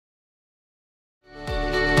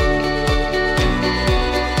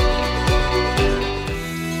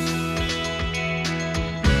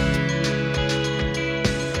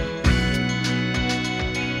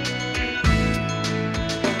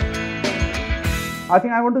I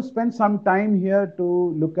think I want to spend some time here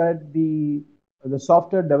to look at the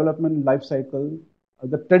software development lifecycle,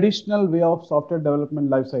 the traditional way of software development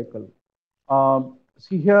lifecycle.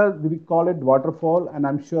 See here, we call it waterfall, and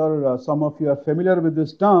I'm sure some of you are familiar with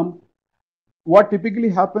this term. What typically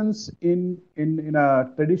happens in a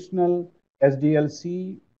traditional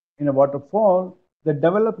SDLC, in a waterfall,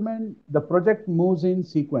 the project moves in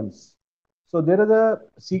sequence. So there is a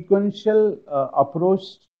sequential approach.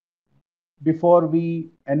 Before we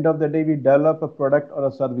end of the day we develop a product or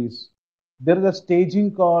a service, there is a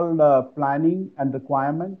staging called planning and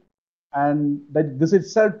requirement, and that this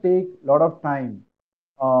itself take a lot of time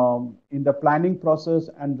in the planning process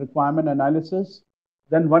and requirement analysis.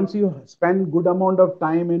 Then once you spend good amount of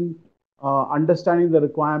time in understanding the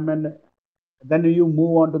requirement, then you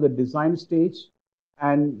move on to the design stage,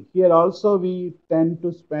 and here also we tend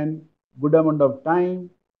to spend good amount of time,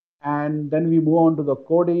 and then we move on to the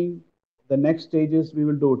coding. The next stages we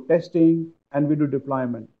will do testing and we do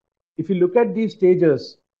deployment. If you look at these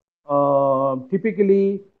stages,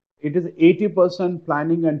 typically it is 80%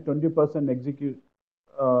 planning and 20%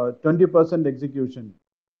 execution.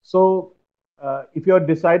 So if you are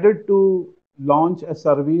decided to launch a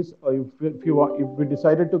service, or if we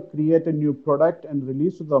decided to create a new product and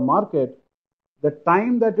release to the market, the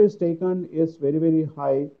time that is taken is very, very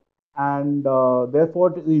high, and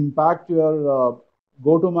therefore it will impact your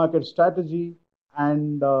go-to-market strategy,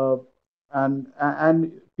 and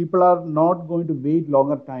people are not going to wait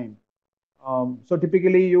longer time. So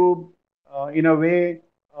typically you, in a way,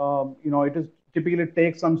 it is typically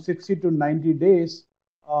takes some 60 to 90 days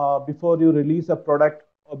before you release a product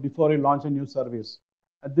or before you launch a new service.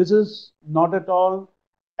 This is not at all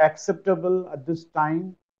acceptable at this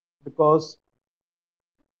time, because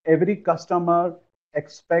every customer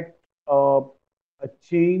expects a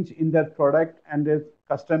change in their product, and their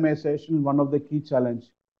customization one of the key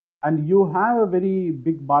challenge. And you have a very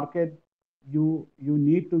big market. You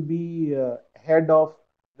need to be ahead of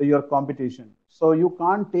your competition. So you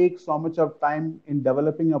can't take so much of time in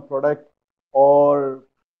developing a product or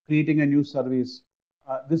creating a new service.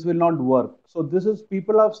 This will not work. So this is,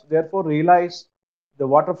 people have therefore realized the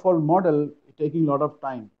waterfall model taking a lot of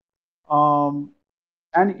time.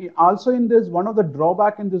 And also in this, one of the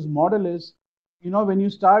drawback in this model is, when you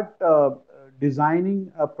start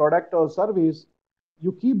designing a product or service,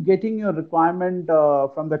 you keep getting your requirement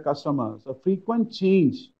from the customer. So frequent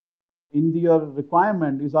change in your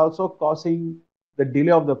requirement is also causing the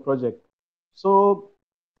delay of the project. So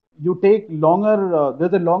you take longer,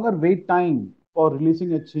 there's a longer wait time for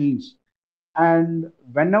releasing a change. And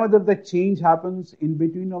whenever the change happens in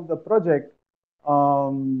between of the project,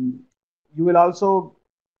 you will also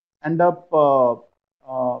end up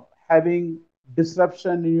having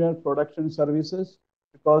disruption in your production services,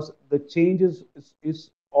 because the change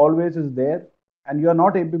is always there, and you are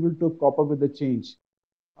not able to cope up with the change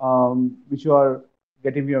which you are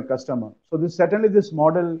getting from your customer. So this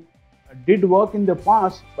model did work in the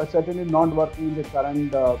past, but certainly not working in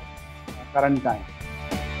the current time.